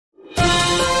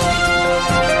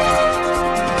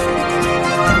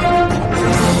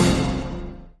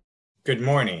Good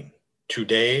morning.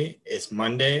 Today is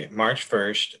Monday, March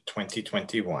 1st,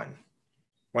 2021.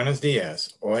 Buenos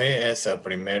días. Hoy es el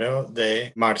 1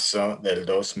 de marzo del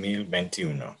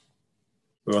 2021.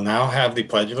 We will now have the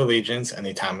Pledge of Allegiance and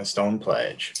the Thomas Stone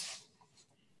Pledge.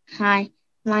 Hi,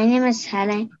 my name is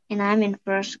Helen and I'm in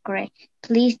first grade.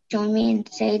 Please join me and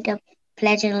say the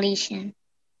Pledge of Allegiance.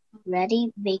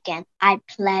 Ready, begin. I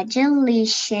pledge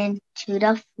allegiance to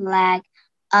the flag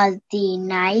of the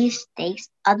United States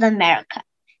of America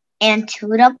and to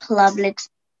the republic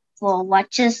for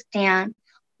which it stands,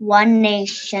 one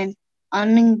nation,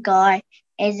 under God,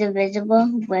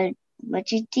 indivisible, with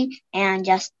liberty and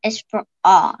justice for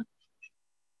all.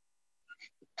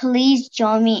 Please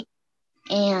join me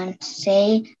and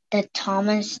say the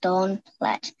Thomas Stone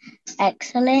Pledge.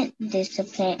 Excellent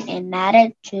discipline and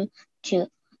attitude too.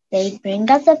 They bring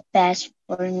out the best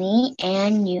for me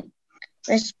and you.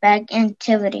 Respect and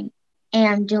activity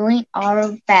and doing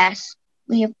our best.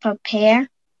 We prepare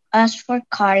us for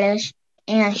college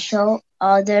and show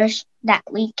others that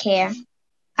we care.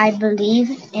 I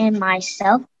believe in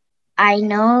myself. I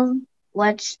know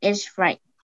what is right.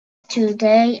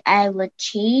 Today I will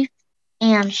achieve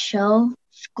and show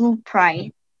school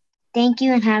pride. Thank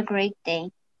you and have a great day.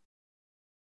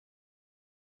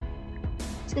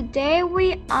 Today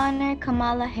we honor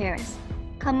Kamala Harris.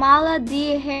 Kamala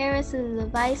D. Harris is the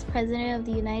Vice President of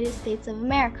the United States of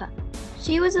America.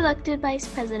 She was elected Vice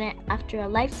President after a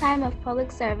lifetime of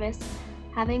public service,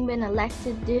 having been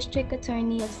elected District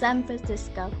Attorney of San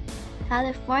Francisco,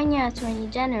 California Attorney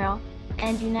General,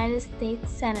 and United States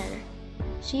Senator.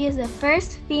 She is the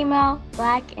first female,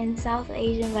 Black, and South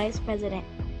Asian Vice President.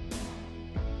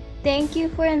 Thank you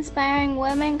for inspiring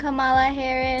women, Kamala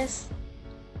Harris.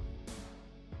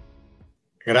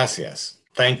 Gracias.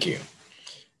 Thank you.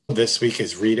 This week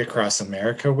is Read Across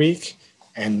America Week,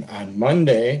 and on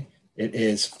Monday, it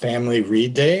is Family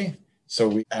Read Day. So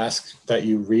we ask that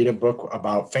you read a book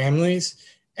about families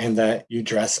and that you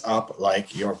dress up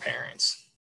like your parents.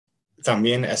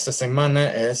 También esta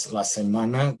semana es la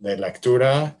semana de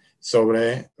lectura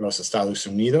sobre los Estados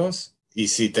Unidos. Y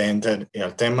si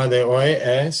el tema de hoy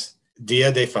es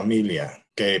Día de Familia,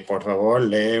 que por favor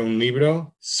lee un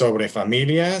libro sobre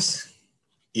familias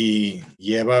y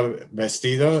lleva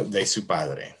vestido de su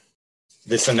padre.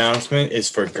 This announcement is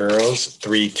for girls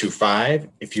 3 to 5.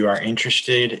 If you are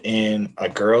interested in a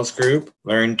girls group,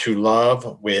 Learn to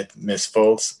Love with Miss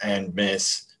Foltz and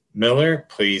Miss Miller,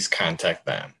 please contact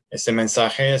them. Este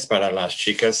mensaje es para las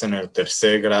chicas en el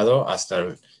tercer grado hasta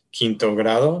el quinto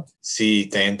grado. Si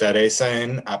te interesa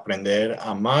en aprender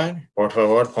a amar, por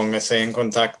favor póngase en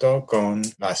contacto con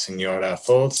la señora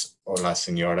Foltz o la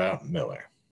señora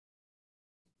Miller.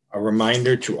 A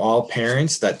reminder to all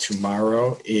parents that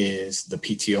tomorrow is the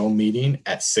PTO meeting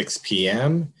at 6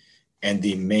 p.m. and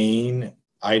the main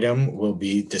item will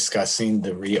be discussing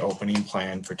the reopening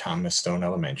plan for Thomas Stone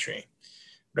Elementary.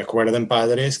 Recuerden,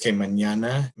 padres, que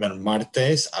mañana, el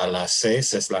martes a las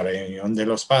 6 es la reunión de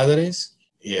los padres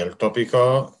y el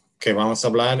tópico que vamos a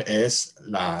hablar es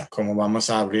cómo vamos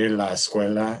a abrir la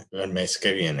escuela el mes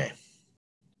que viene.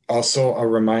 Also, a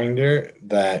reminder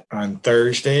that on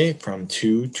Thursday from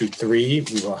 2 to 3,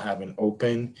 we will have an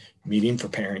open meeting for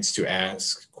parents to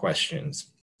ask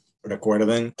questions.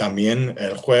 Recuerden, también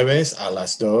el jueves a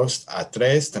las 2 a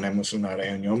 3 tenemos una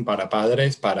reunión para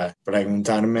padres para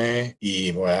preguntarme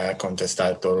y voy a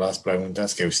contestar todas las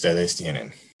preguntas que ustedes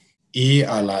tienen. Y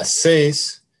a las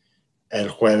 6, el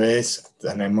jueves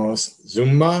tenemos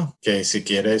Zumba, que si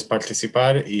quieres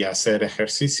participar y hacer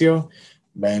ejercicio,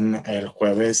 ven el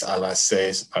jueves a las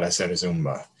 6 para hacer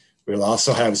Zumba. We'll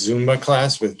also have Zumba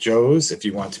class with Joe's if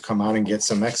you want to come out and get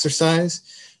some exercise.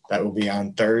 That will be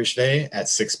on Thursday at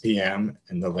 6 p.m.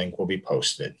 and the link will be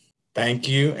posted. Thank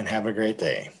you and have a great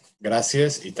day.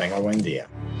 Gracias y tenga buen día.